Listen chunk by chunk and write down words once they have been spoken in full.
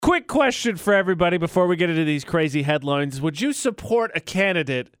Quick question for everybody before we get into these crazy headlines. Would you support a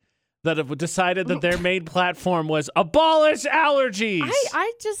candidate that have decided that their main platform was abolish allergies?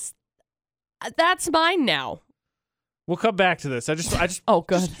 I just, that's mine now. We'll come back to this. I just Oh,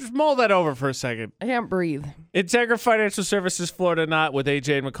 good. Just mull that over for a second. I can't breathe. Integra Financial Services, Florida Not with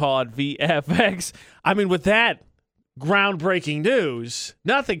AJ and McCall on VFX. I mean, with that groundbreaking news,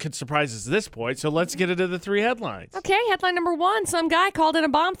 nothing could surprise us at this point, so let's get into the three headlines. Okay, headline number one. Some guy called in a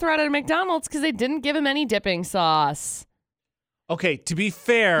bomb threat at a McDonald's because they didn't give him any dipping sauce. Okay, to be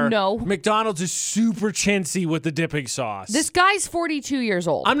fair, No. McDonald's is super chintzy with the dipping sauce. This guy's 42 years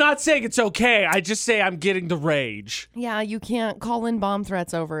old. I'm not saying it's okay. I just say I'm getting the rage. Yeah, you can't call in bomb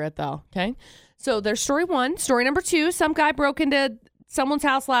threats over it, though, okay? So there's story one. Story number two, some guy broke into someone's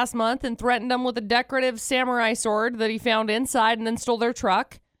house last month and threatened them with a decorative samurai sword that he found inside and then stole their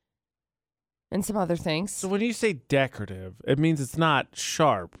truck and some other things. So when you say decorative, it means it's not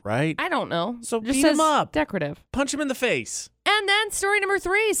sharp, right? I don't know. So Just beat says him up. Decorative. Punch him in the face. And then story number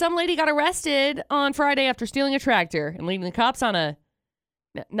three, some lady got arrested on Friday after stealing a tractor and leading the cops on a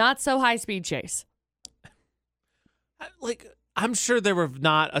not-so-high-speed chase. I'm sure there were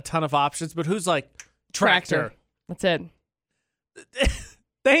not a ton of options, but who's like, tractor. That's it.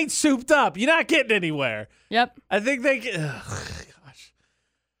 They ain't souped up. You're not getting anywhere. Yep. I think they get... gosh.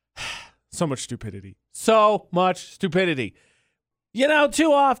 So much stupidity. So much stupidity. You know,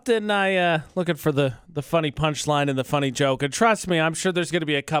 too often I looking for the funny punchline and the funny joke. And trust me, I'm sure there's going to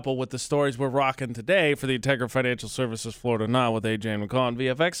be a couple with the stories we're rocking today for the Integra Financial Services Florida Not with AJ and McCall on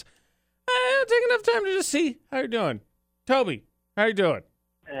VFX. Take enough time to just see how you're doing. Toby, how you doing?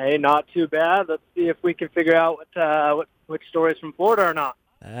 Hey, not too bad. Let's see if we can figure out which stories from Florida or not.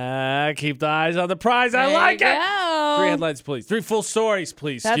 Keep the eyes on the prize. I like it. Go. 3 headlines, please. 3 full stories,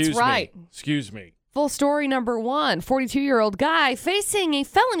 please. That's Excuse right. me. Excuse me. Full story number one, 42-year-old guy facing a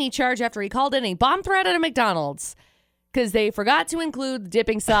felony charge after he called in a bomb threat at a McDonald's because they forgot to include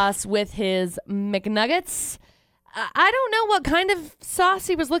dipping sauce with his McNuggets. I don't know what kind of sauce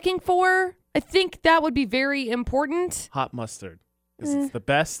he was looking for. I think that would be very important. Hot mustard. Because it's the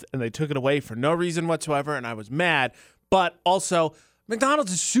best, and they took it away for no reason whatsoever, and I was mad. But also,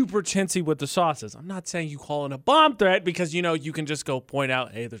 McDonald's is super chintzy with the sauces. I'm not saying you call in a bomb threat because, you know, you can just go point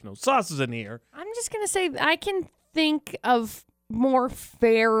out, hey, there's no sauces in here. I'm just going to say I can think of more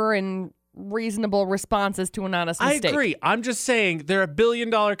fair and reasonable responses to an honest mistake. I agree. I'm just saying they're a $1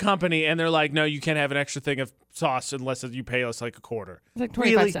 billion company, and they're like, no, you can't have an extra thing of sauce unless you pay us like a quarter. It's like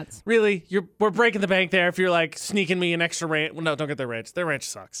 25 cents. Really? We're breaking the bank there if you're like sneaking me an extra ranch. Well, no, don't get their ranch. Their ranch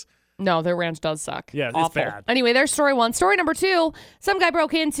sucks. No, their ranch does suck. Yeah, Awful. it's bad. Anyway, there's story one. Story number two, some guy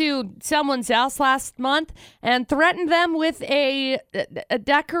broke into someone's house last month and threatened them with a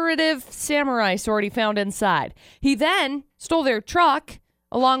decorative samurai sword he found inside. He then stole their truck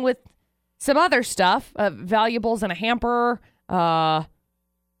along with some other stuff, valuables and a hamper. I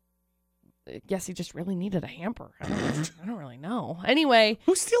guess he just really needed a hamper. I don't really know. Anyway.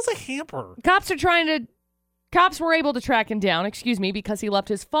 Who steals a hamper? Cops were able to track him down, because he left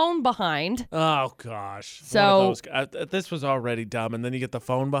his phone behind. Oh, gosh. So this was already dumb, and then you get the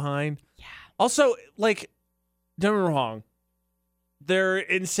phone behind. Yeah. Also, don't get me wrong. They're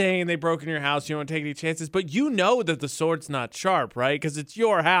insane. They broke into your house. You don't take any chances. But you know that the sword's not sharp, right? Because it's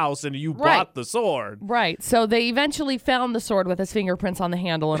your house, and you bought the sword. Right. So they eventually found the sword with his fingerprints on the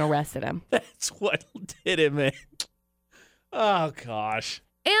handle and arrested him. That's what did it, man. Oh, gosh.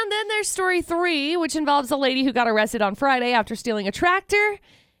 And then there's story three, which involves a lady who got arrested on Friday after stealing a tractor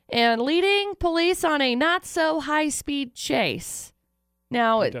and leading police on a not-so-high-speed chase.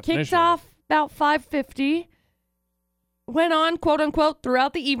 Now, it kicked off about 5:50, went on, quote-unquote,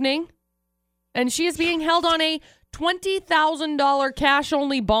 throughout the evening, and she is being held on a $20,000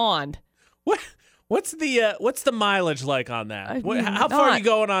 cash-only bond. What's the mileage like on that? How far are you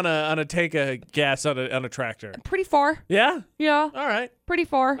going on a take a gas on a tractor? Pretty far. Yeah? Yeah. All right. Pretty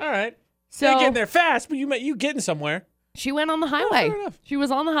far. All right. So you're getting there fast, but you getting somewhere. She went on the highway. fair enough. She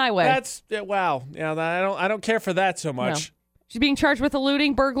was on the highway. Wow. Yeah, I don't care for that so much. No. She's being charged with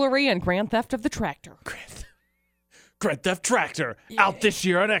eluding, burglary, and grand theft of the tractor. Grand Theft Tractor out this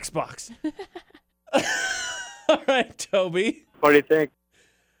year on Xbox. All right, Toby. What do you think?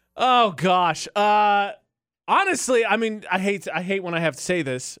 Oh gosh. Honestly, I mean, I hate when I have to say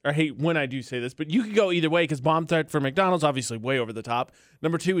this, or hate when I do say this, but you could go either way because bomb threat for McDonald's, obviously way over the top.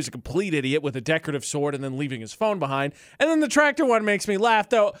 Number two is a complete idiot with a decorative sword and then leaving his phone behind. And then the tractor one makes me laugh,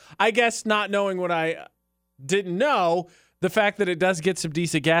 though. I guess not knowing what I didn't know, the fact that it does get some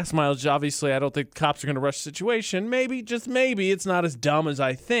decent gas mileage, obviously I don't think cops are going to rush the situation. Maybe, just maybe, it's not as dumb as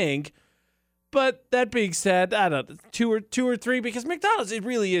I think. But that being said, I don't know, two or three, because McDonald's, it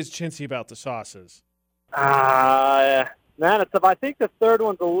really is chintzy about the sauces. Man, it's tough. I think the third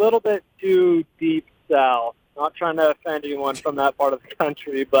one's a little bit too deep south. Not trying to offend anyone from that part of the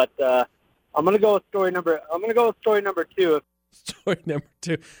country, but I'm gonna go with story number 2. Story number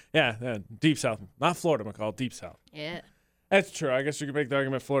 2. Yeah, deep south. Not Florida, McCall, deep south. Yeah. That's true. I guess you could make the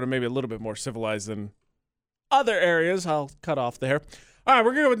argument Florida maybe a little bit more civilized than other areas. I'll cut off there. All right,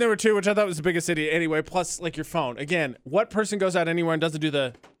 we're going to go with number 2, which I thought was the biggest city anyway, plus like your phone. Again, what person goes out anywhere and doesn't do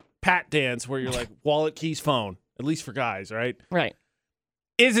the pat dance where you're like wallet, keys, phone, at least for guys, right? Right.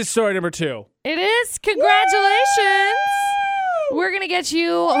 Is it story number 2? It is. Congratulations. We're going to get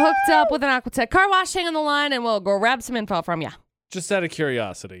you hooked up with an Aquatech car wash. Hang on the line, and we'll go grab some info from you. Just out of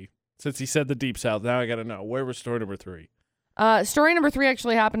curiosity, since he said the deep south, now I got to know, where was story number 3? Story number 3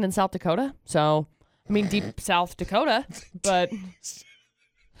 actually happened in South Dakota. So, I mean, deep South Dakota, but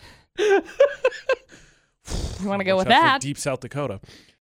you want to go with that? Deep South Dakota.